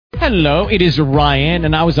Hello, it is Ryan,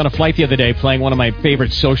 and I was on a flight the other day playing one of my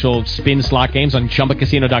favorite social spin slot games on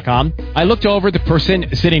ChumbaCasino.com. I looked over at the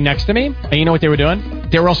person sitting next to me, and you know what they were doing?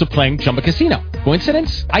 They were also playing Chumba Casino.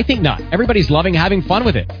 Coincidence? I think not. Everybody's loving having fun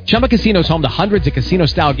with it. Chumba Casino is home to hundreds of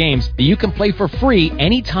casino-style games that you can play for free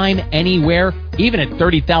anytime, anywhere, even at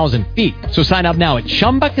 30,000 feet. So sign up now at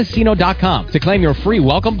ChumbaCasino.com to claim your free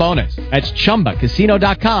welcome bonus. That's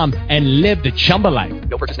ChumbaCasino.com and live the Chumba life.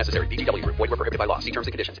 No purchase necessary. VGW. Void where prohibited by law. See terms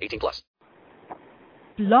and conditions. 18+.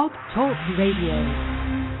 Blog Talk Radio.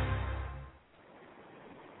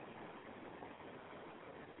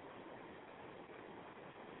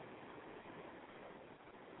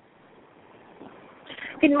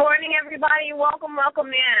 Good morning, everybody. Welcome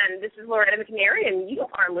in. This is Loretta McNary, and you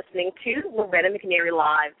are listening to Loretta McNary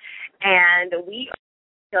Live. And we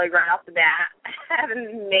are right off the bat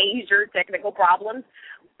having major technical problems,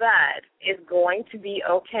 but it's going to be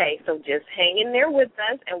okay. So just hang in there with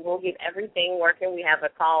us, and we'll get everything working. We have a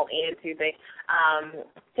call into the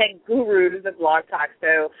tech gurus of Blog Talk,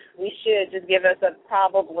 so we should just give us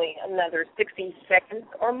probably another 60 seconds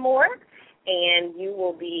or more, and you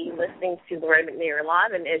will be listening to Loretta McNary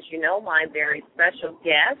Live. And as you know, my very special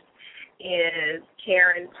guest is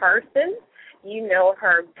Karen Parsons. You know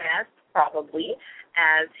her best probably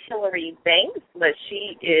as Hillary Banks, but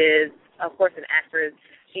she is, of course, an actress.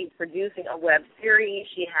 She's producing a web series.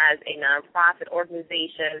 She has a nonprofit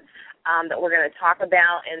organization that we're going to talk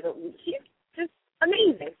about, and she's just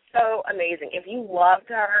amazing, so amazing. If you loved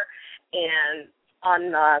her and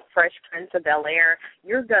on Fresh Prince of Bel-Air,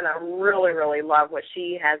 you're going to really, really love what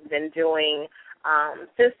she has been doing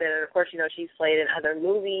since then. And, of course, you know, she's played in other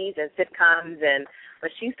movies and sitcoms,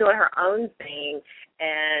 but she's doing her own thing,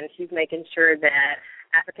 and she's making sure that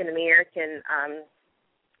African-American,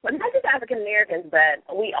 well, not just African-Americans, but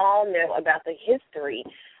we all know about the history,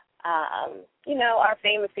 you know, our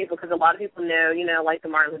famous people, because a lot of people know, you know, like the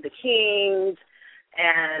Martin Luther Kings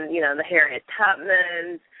and, you know, the Harriet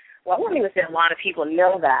Tubmans. Well, I wouldn't even say a lot of people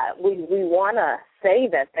know that. We want to say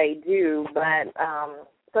that they do, but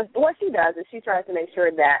what she does is she tries to make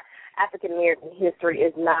sure that African-American history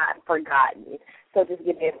is not forgotten. So just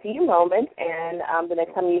give me a few moments, and the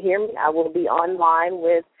next time you hear me, I will be online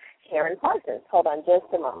with Karen Parsons. Hold on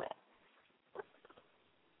just a moment.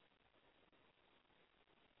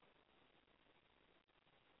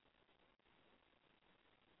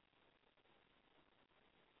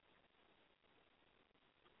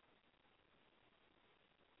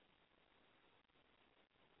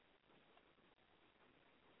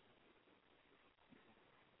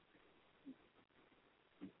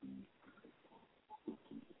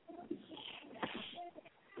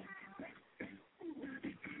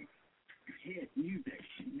 Hit music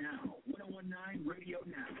now. 1019 Radio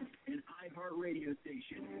Now, an iHeart radio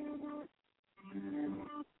station.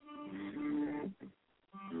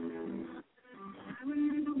 I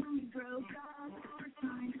remember when we broke up the first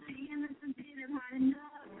time, saying this didn't hard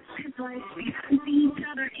enough. It's like we hadn't seen each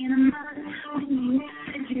other in a month. When you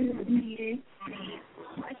said you needed me,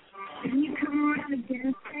 then you come around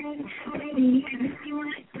again and say, baby, I miss you, and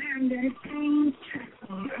I swear I'm gonna change.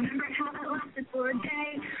 Remember how that lasted for a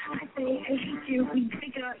day? I say I hate you, we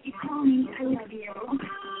break up, you call me, I love you.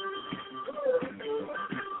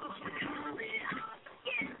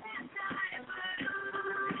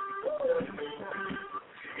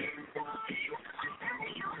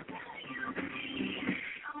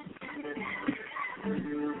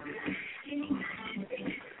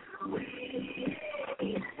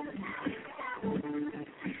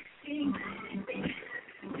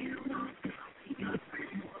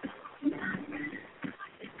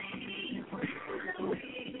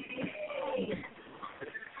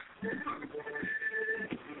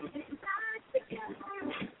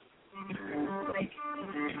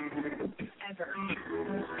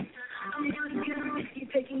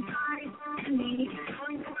 Taking pride in me,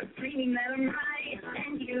 going for a dreaming that I'm right,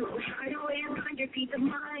 and you right away and find your peace of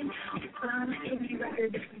mind. Indie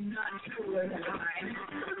record is not cooler than mine.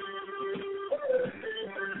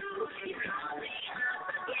 You call me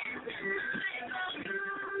up again tonight.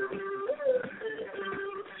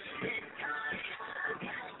 This time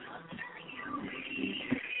I'm telling you,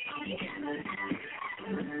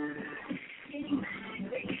 getting back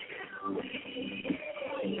away.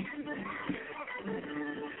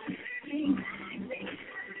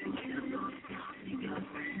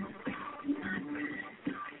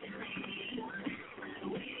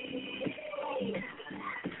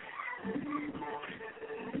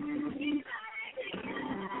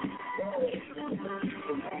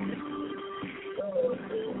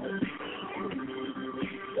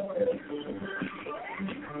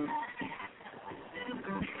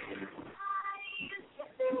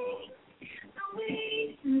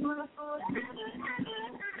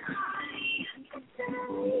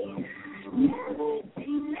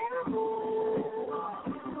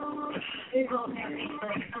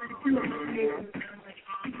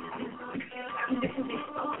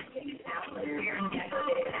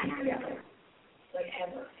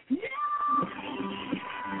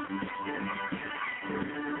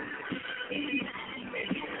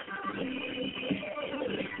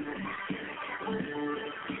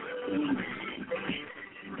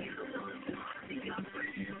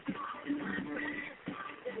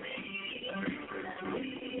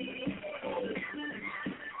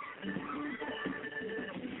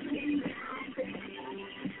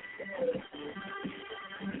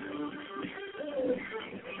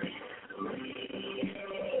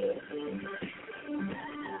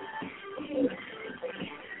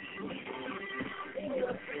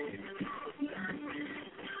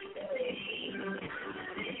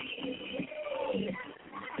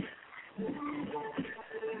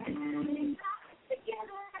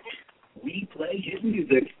 We play his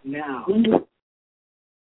music now.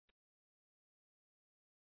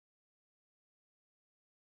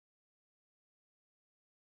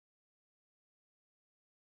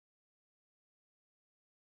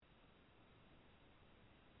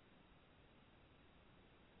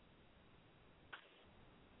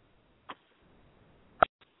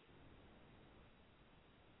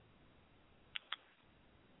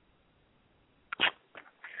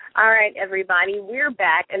 All right, everybody, we're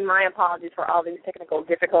back, and my apologies for all these technical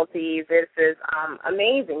difficulties. This is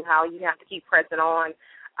amazing how you have to keep pressing on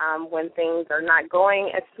when things are not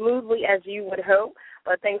going as smoothly as you would hope.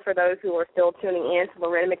 But thanks for those who are still tuning in to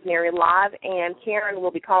Loretta McNary Live, and Karen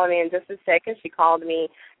will be calling in just a second. She called me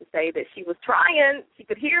to say that she was trying. She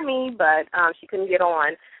could hear me, but she couldn't get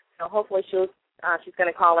on. So hopefully she's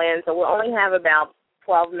going to call in. So we'll only have about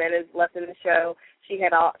 12 minutes left in the show.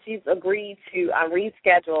 She's agreed to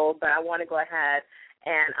reschedule, but I want to go ahead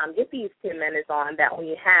and get these 10 minutes on that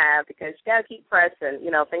we have, because you got to keep pressing. You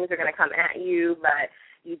know, things are going to come at you, but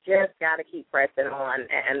you just got to keep pressing on,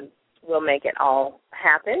 and we'll make it all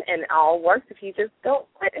happen, and it all works if you just don't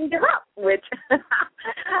quit and give up, which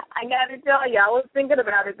I got to tell you, I was thinking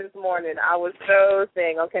about it this morning. I was so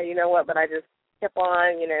saying, okay, you know what, but I just kept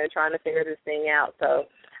on, trying to figure this thing out. So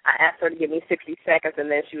I asked her to give me 60 seconds, and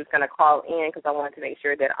then she was going to call in because I wanted to make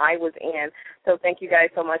sure that I was in. So thank you guys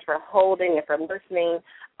so much for holding and for listening.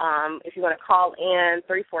 If you want to call in,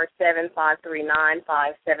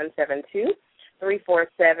 347-539-5772.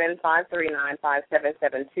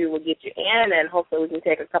 347-539-5772 will get you in, and hopefully we can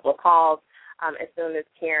take a couple of calls. As soon as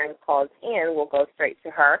Karen calls in, we'll go straight to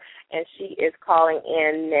her, and she is calling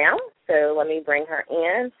in now. So let me bring her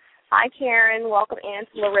in. Hi, Karen. Welcome in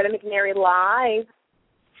to Loretta McNary Live.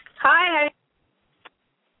 Hi.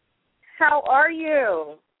 How are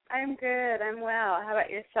you? I'm good. I'm well. How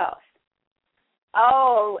about yourself?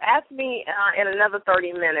 Oh, ask me in another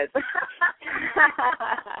 30 minutes. I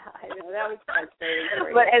know, that was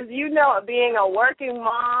frustrating. But as you know, being a working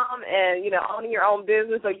mom and, owning your own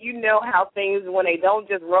business, so you know how things, when they don't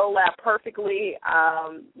just roll out perfectly,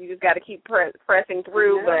 you just got to keep pressing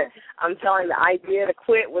through. But I'm telling you, the idea to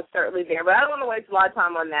quit was certainly there. But I don't want to waste a lot of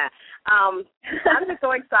time on that. I'm just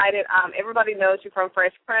so excited. Everybody knows you from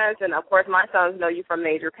Fresh Prince, and, of course, my sons know you from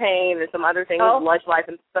Major Pain and some other things, Lunch Life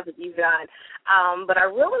and stuff that you've done. But I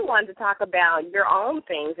really wanted to talk about your own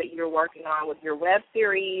things that you're working on with your web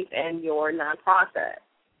series and your nonprofit.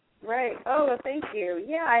 Right. Oh, well, thank you.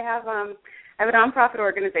 Yeah, I have a nonprofit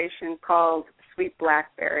organization called Sweet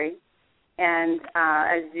Blackberry, and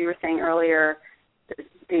as you were saying earlier,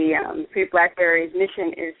 the Sweet Blackberry's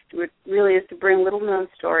mission is to bring little-known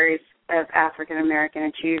stories of African American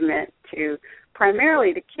achievement to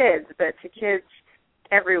primarily to kids, but to kids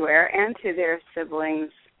everywhere and to their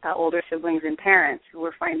siblings. Older siblings and parents, who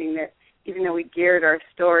are finding that even though we geared our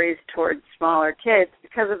stories towards smaller kids,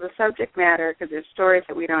 because of the subject matter, because there's stories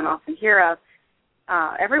that we don't often hear of,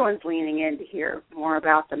 everyone's leaning in to hear more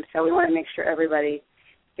about them. So we want to make sure everybody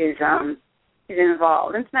is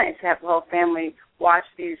involved. And it's nice to have the whole family watch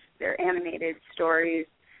their animated stories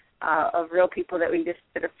of real people that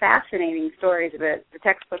are fascinating stories, but the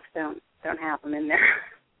textbooks don't have them in there.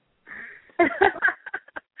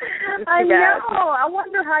 I know. I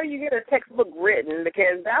wonder how you get a textbook written,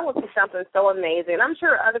 because that would be something so amazing. I'm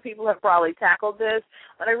sure other people have probably tackled this,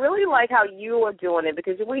 but I really like how you are doing it,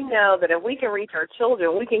 because we know that if we can reach our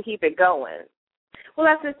children, we can keep it going. Well,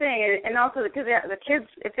 that's the thing, and also because the kids,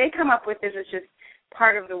 if they come up with this, it's just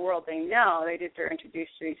part of the world they know. They just are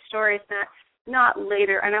introduced to these stories, not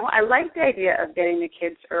later. And I like the idea of getting the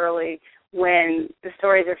kids early when the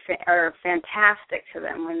stories are fantastic to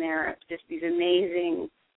them, when they're just these amazing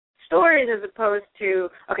stories, as opposed to,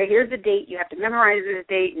 okay, here's the date, you have to memorize this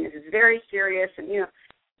date, and this is very serious. And,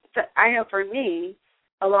 so I know for me,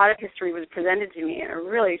 a lot of history was presented to me in a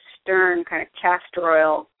really stern kind of castor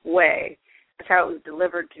oil way. That's how it was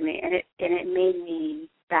delivered to me, and it made me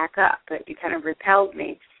back up. It kind of repelled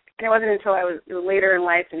me. And it wasn't until I was later in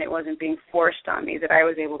life and it wasn't being forced on me that I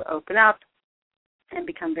was able to open up and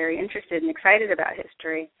become very interested and excited about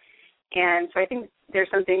history. And so I think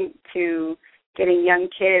there's something to getting young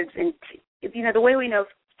kids, and the way we know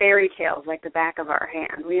fairy tales like the back of our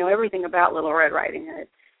hand. We know everything about Little Red Riding Hood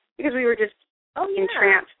because we were just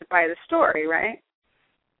entranced by the story, right?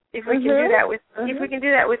 If we can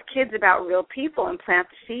do that with kids about real people and plant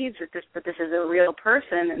the seeds that this is a real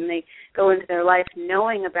person, and they go into their life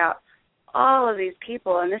knowing about all of these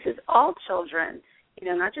people, and this is all children,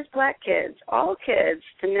 not just black kids, all kids,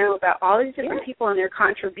 to know about all these different people and their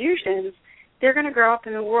contributions, they're going to grow up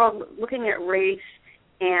in the world looking at race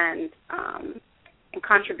and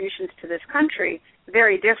contributions to this country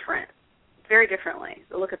very differently.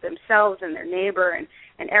 They look at themselves and their neighbor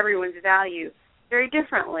and everyone's value very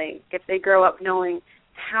differently if they grow up knowing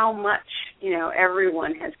how much,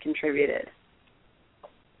 everyone has contributed.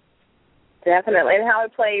 Definitely, and how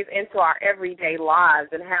it plays into our everyday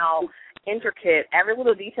lives and how intricate every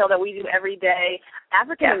little detail that we do every day.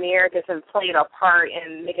 African Americans have played a part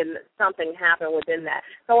in making something happen within that.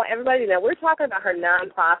 So I want everybody to know we're talking about her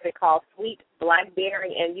nonprofit called Sweet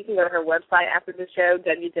Blackberry, and you can go to her website after the show,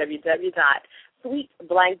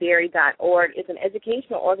 www.sweetblackberry.org. It's an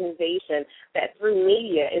educational organization that through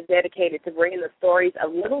media is dedicated to bringing the stories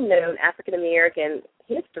of little-known African-American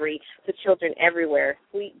history to children everywhere.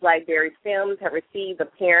 Sweet Blackberry Films have received the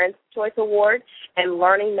Parents' Choice Award and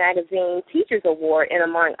Learning Magazine Teachers Award, and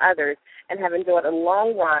among others, and have enjoyed a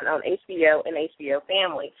long run on HBO and HBO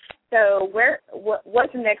Family. So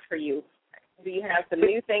what's next for you? Do you have some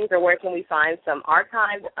new things, or where can we find some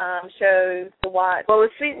archived shows to watch? Well,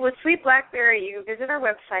 with Sweet Blackberry, you visit our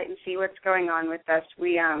website and see what's going on with us.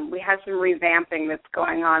 We have some revamping that's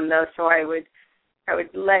going on, though, so I would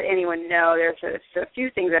let anyone know there's a few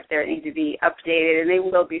things up there that need to be updated, and they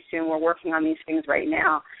will be soon. We're working on these things right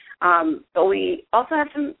now. But we also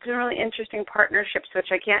have some really interesting partnerships,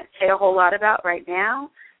 which I can't say a whole lot about right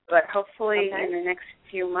now, but hopefully in the next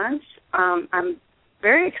few months. I'm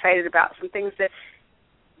very excited about some things that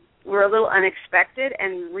were a little unexpected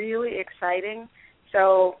and really exciting.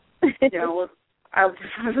 So, I'll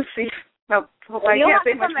just see. You'll have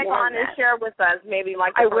to come back on and share with us maybe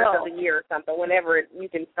like the first of the year or something, whenever you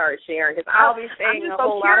can start sharing. Because I'll be saying a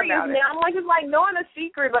whole lot about it. I'm like, it's like knowing a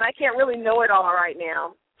secret, but I can't really know it all right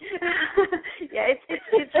now.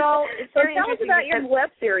 It's all very interesting. Tell us about your web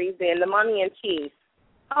series then, The Mommy in Chief.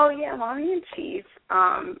 Oh, yeah, Mommy in Chief.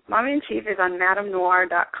 Mommy in Chief is on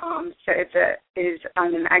MadameNoir.com. So it is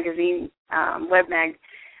on the magazine, web mag,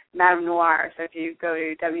 Madame Noir. So if you go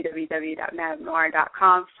to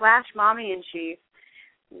www.madamenoir.com/mommyinchief,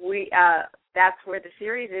 that's where the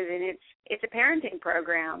series is, and it's a parenting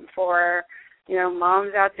program for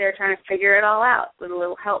moms out there trying to figure it all out with a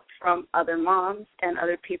little help from other moms and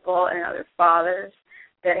other people and other fathers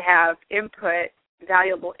that have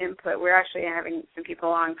valuable input. We're actually having some people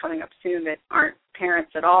on coming up soon that aren't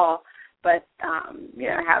parents at all, but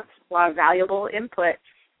have a lot of valuable input.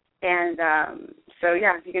 And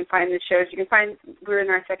you can find the shows. We're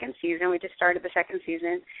in our second season. We just started the second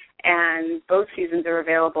season, and both seasons are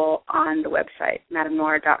available on the website,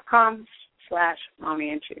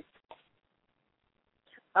 MadameNoir.com/mommyinchief.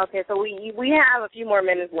 Okay, so we have a few more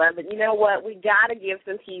minutes left, but you know what? We got to give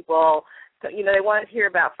some people, they want to hear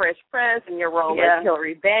about Fresh Prince and your role with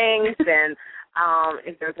Hillary Banks, and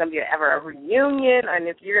if there's going to be ever a reunion, and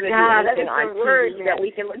if you're going to do anything on TV that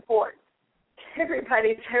we can look forward.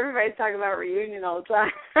 Everybody's talking about reunion all the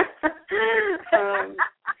time.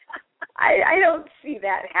 I don't see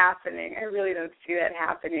that happening. I really don't see that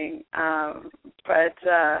happening.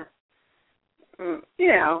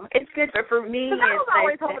 It's good. But for me, I was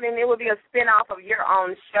always hoping it would be a spin-off of your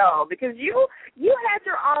own show, because you had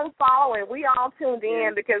your own following. We all tuned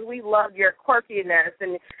in because we loved your quirkiness,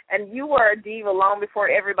 and you were a diva long before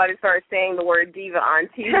everybody started saying the word diva on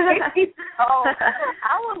TV. So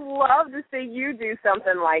I would love to see you do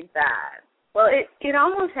something like that. Well, it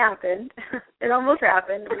almost happened. It almost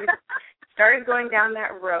happened. We started going down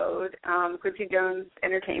that road. Quincy Jones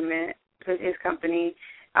Entertainment, his company,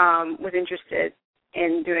 was interested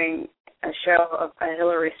in doing a show of a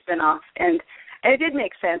Hillary spinoff, and it did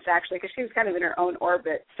make sense actually, because she was kind of in her own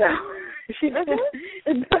orbit, so she it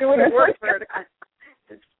wouldn't work for her to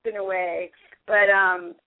spin away. But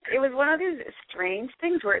it was one of those strange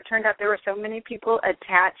things where it turned out there were so many people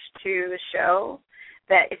attached to the show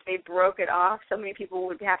that if they broke it off, so many people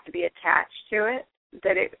would have to be attached to it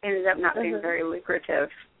that it ended up not being very lucrative.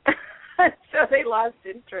 So they lost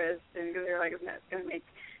interest because they're like,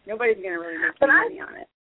 nobody's going to really make money on it.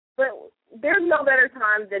 But there's no better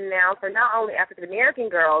time than now for not only African American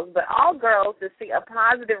girls, but all girls to see a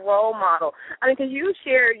positive role model. I mean, because you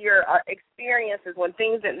shared your experiences when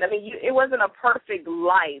things didn't. I mean, it wasn't a perfect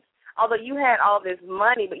life. Although you had all this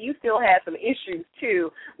money, but you still had some issues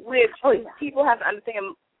too, which people have to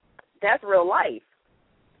understand. That's real life.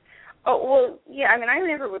 Oh, well, yeah, I mean, I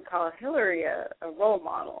never would call Hillary a role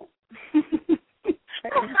model.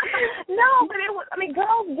 No, but it was, I mean,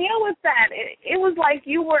 girls deal with that. It was like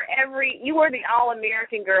you were the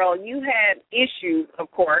all-American girl. You had issues, of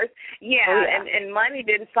course. Yeah, and money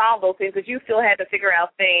didn't solve those things, but you still had to figure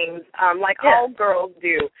out things like all girls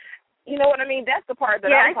do. You know what I mean? That's the part that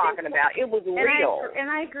I'm talking about. It was real. And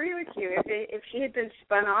I agree with you. If she had been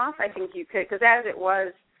spun off, I think you could, because as it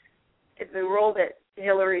was, the role that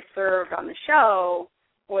Hillary served on the show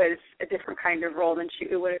was a different kind of role than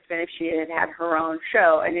it would have been if she had had her own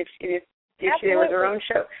show. And if she was her own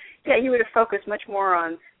show, you would have focused much more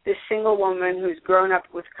on this single woman who's grown up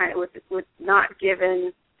with not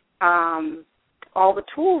given all the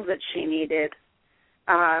tools that she needed.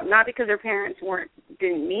 Not because her parents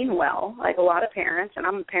didn't mean well, like a lot of parents, and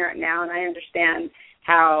I'm a parent now, and I understand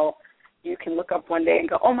how you can look up one day and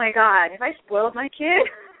go, oh my God, have I spoiled my kid?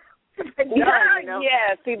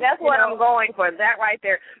 Yeah, see, that's what I'm going for, that right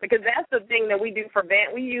there, because that's the thing that we do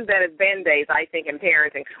we use that as Band-Aids, I think, in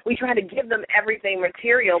parenting. We try to give them everything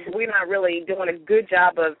material, but we're not really doing a good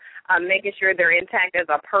job of making sure they're intact as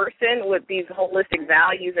a person with these holistic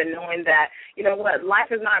values and knowing that, you know what, life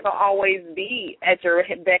is not going to always be at your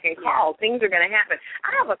beck and call. Things are going to happen.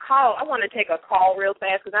 I have a call. I want to take a call real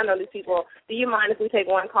fast because I know these people. Do you mind if we take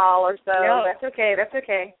one call or so? No, that's okay. That's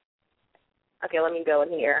okay. Okay, let me go in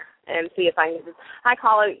here and see if I can. Hi,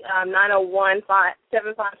 caller, 901-755.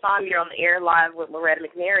 You're on the air live with Loretta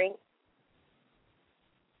McNary.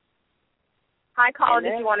 Hi, caller.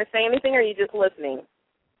 Did you want to say anything, or are you just listening?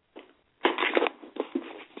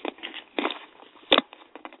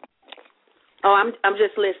 Oh, I'm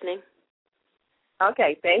just listening.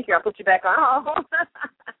 Okay, thank you. I'll put you back on.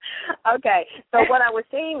 Okay, so what I was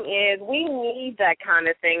saying is we need that kind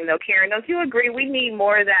of thing, though, Karen. Don't you agree? We need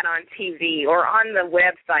more of that on TV or on the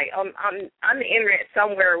website, on the Internet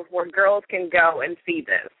somewhere where girls can go and see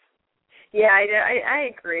this. Yeah,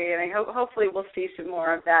 I agree, and hopefully we'll see some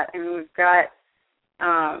more of that. I mean, we've got,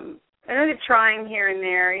 I know they're trying here and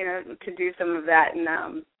there, to do some of that,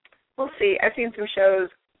 and we'll see. I've seen some shows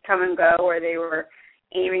come and go where they were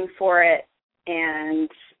aiming for it, and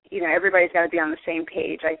everybody's got to be on the same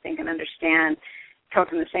page, I think, and understand, come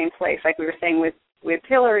from the same place. Like we were saying with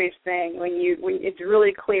Hillary's thing, when it's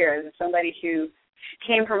really clear that somebody who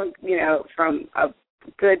came from a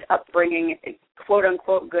good upbringing, quote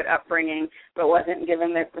unquote good upbringing, but wasn't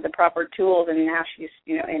given the proper tools, and now she's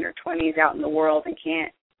in her 20s out in the world and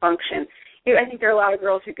can't function. I think there are a lot of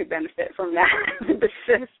girls who could benefit from that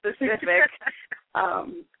specific.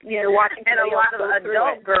 Watching, and a lot of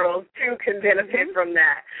adult girls too can benefit from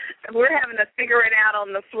that. We're having to figure it out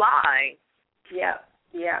on the fly. Yeah.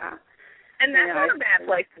 And that's not a bad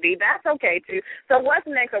place to be. That's okay too. So what's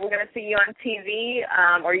next? Are we going to see you on TV,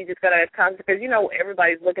 or are you just going to come? Because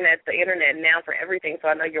everybody's looking at the internet now for everything. So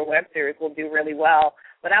I know your web series will do really well.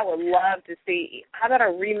 But I would love to see. How about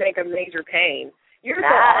a remake of Major Payne? You're so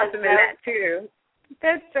awesome in that too.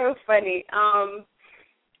 That's so funny.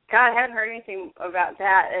 God, I haven't heard anything about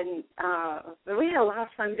that, and but we had a lot of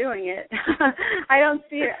fun doing it. I don't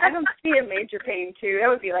see a Major Payne 2. That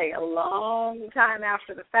would be like a long time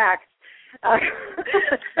after the fact.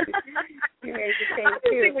 Major Payne 2. I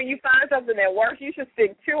just think when you find something that works, you should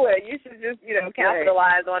stick to it. You should just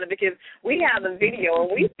capitalize on it, because we have the video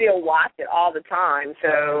and we still watch it all the time.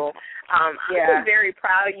 So I'm just very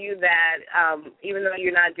proud of you that even though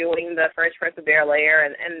you're not doing the Fresh Prince of Bel-Air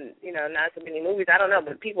and not so many movies, I don't know,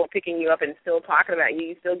 but people are picking you up and still talking about you.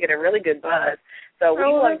 You still get a really good buzz. So we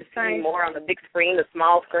love to see you more on the big screen, the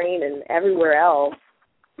small screen, and everywhere else.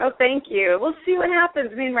 Oh, thank you. We'll see what happens.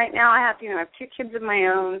 I mean, right now I have 2 kids of my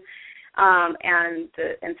own, and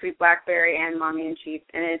Sweet Blackberry and Mommy and Chief,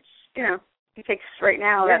 and it's it takes right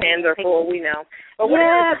now. Your hands are full, we know. But we're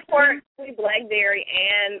going to support Sweet Blackberry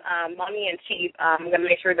and Mommy and Chief. I'm going to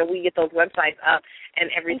make sure that we get those websites up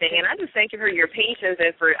and everything. And I just thank you for your patience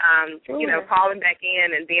and for calling back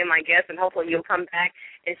in and being my guest. And hopefully you'll come back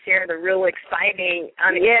and share the real exciting,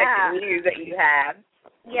 unexpected news that you have.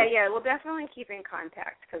 Yeah, we'll definitely keep in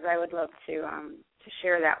contact, because I would love to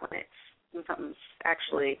share that when something's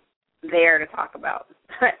actually there to talk about.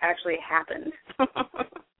 It actually happened.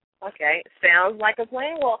 Okay, Okay, sounds like a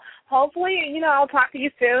plan. Well, hopefully, I'll talk to you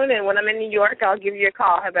soon, and when I'm in New York, I'll give you a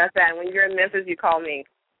call. How about that? When you're in Memphis, you call me.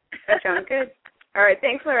 That sounds good. All right,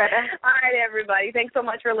 thanks, Loretta. All right, everybody. Thanks so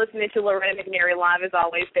much for listening to Loretta McNary Live. As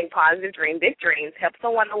always, think positive, dream big dreams, help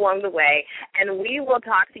someone along the way, and we will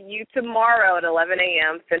talk to you tomorrow at 11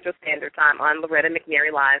 a.m. Central Standard Time on Loretta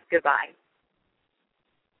McNary Live. Goodbye.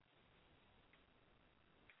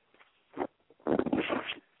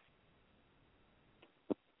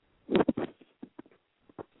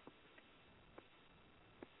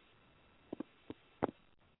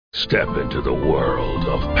 Step into the world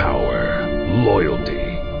of power, loyalty,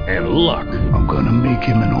 and luck. I'm gonna make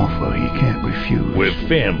him an offer he can't refuse. With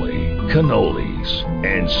family, cannolis,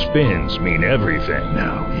 and spins mean everything.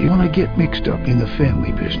 Now, you wanna get mixed up in the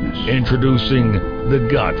family business. Introducing The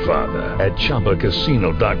Godfather at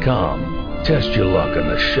ChumbaCasino.com. Test your luck in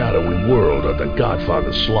the shadowy world of The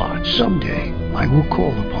Godfather slot. Someday, I will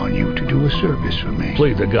call upon you to do a service for me.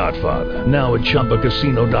 Play The Godfather, now at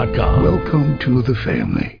ChumbaCasino.com. Welcome to the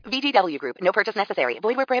family. VGW Group. No purchase necessary.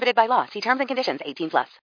 Void where prohibited by law. See terms and conditions. 18+.